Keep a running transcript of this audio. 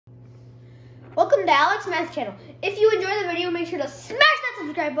Welcome to Alex Math Channel. If you enjoyed the video, make sure to smash that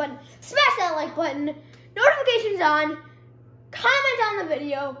subscribe button, smash that like button, notifications on, comment on the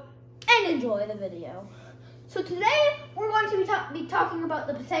video, and enjoy the video. So today, we're going to be talking about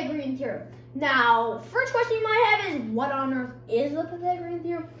the Pythagorean Theorem. Now, first question you might have is, what on earth is the Pythagorean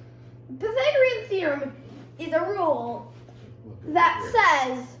Theorem? The Pythagorean Theorem is a rule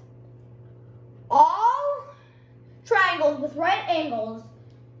that says all triangles with right angles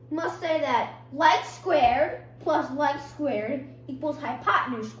must say that leg squared plus leg squared equals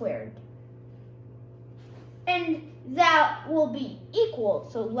hypotenuse squared. And that will be equal.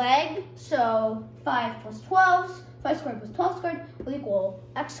 So leg, so 5 plus 12, 5 squared plus 12 squared will equal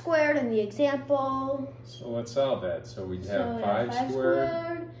x squared in the example. So let's solve that. So we'd have 5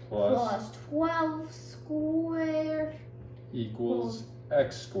 squared plus 12 squared equals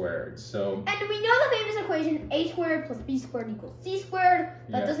x squared. So, and we know the famous equation a squared plus b squared equals c squared.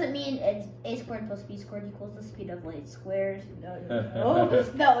 That doesn't mean it's a squared plus b squared equals the speed of light squared. No.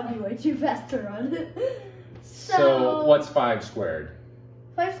 That would be way too fast to run. So what's 5 squared?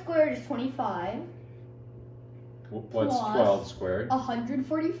 5 squared is 25. What's 12 squared?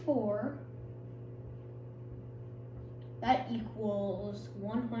 144. That equals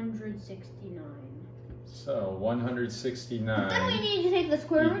 169. So 169. But then we need to take the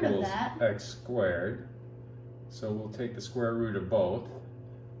square root of that. X squared. So we'll take the square root of both.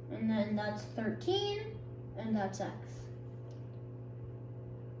 And then that's 13, and that's x.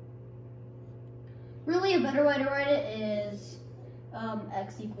 Really, a better way to write it is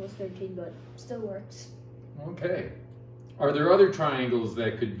x equals 13, but still works. Okay. Are there other triangles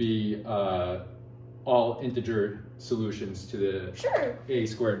that could be all integer solutions to the a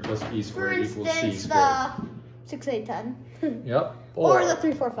squared plus b squared equals c squared? For instance, the 6, 8, 10. Yep. Or the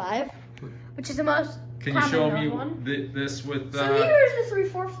 3, 4, 5, which is the most Can you show me one. This with... So here's the 3,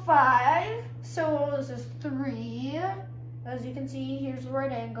 4, 5. So this is 3. As you can see, here's the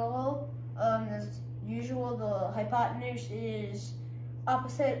right angle. As usual, the hypotenuse is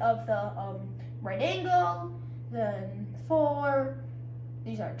opposite of the right angle. Then 4.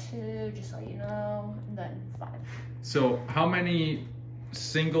 These are 2, just so you know. And then 5. So how many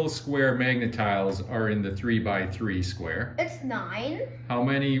single square magnetiles are in the 3 by 3 square? It's 9. How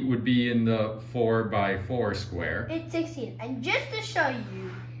many would be in the 4 by 4 square? It's 16. And just to show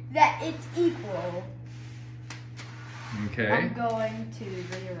you that it's equal, okay, I'm going to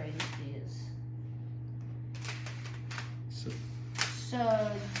rearrange these.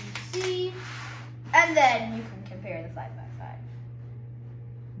 So you see, and then you can compare the 5 by 5.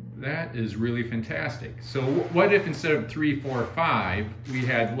 That is really fantastic. So what if instead of 3, 4, 5, we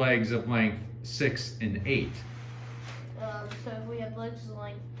had legs of length 6 and 8? So if we have legs of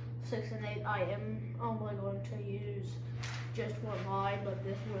length 6 and 8, I am only going to use just one line, but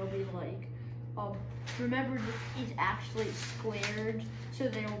this will be like, remember this is actually squared, so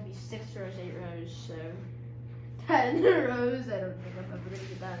there will be 6 rows, 8 rows, so 10 rows. I don't think I'm ever going to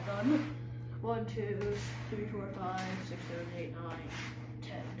get that done. 1, 2, 3, 4, 5, 6, 7, 8, 9,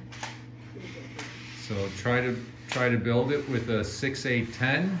 10. So try to build it with a 6, 8,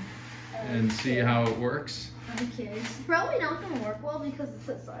 10 and see how it works. Okay, it's probably not going to work well because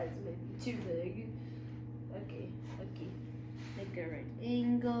the sides may be too big. Okay. Make a right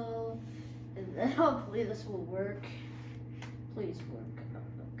angle, and then hopefully this will work. Please work.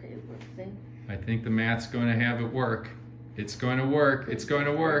 Okay, working. I think the math's going to have it work. It's going to work. It's going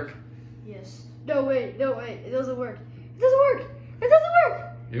to work. Yes. No, wait. It doesn't work. It doesn't work. It doesn't work.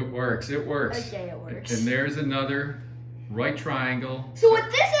 It works. It works. Okay, it works. And there's another right triangle. So what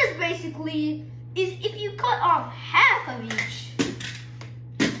this is basically is if you cut off half of each,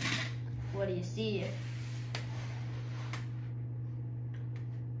 what do you see?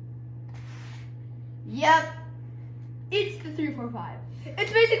 Yep. It's the 3, 4, 5.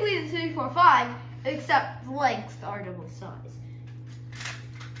 It's basically the 3, 4, 5, except the lengths are double size.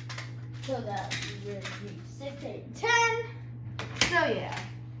 So that would be 6, 8, 10. So yeah.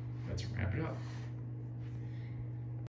 Let's wrap it up.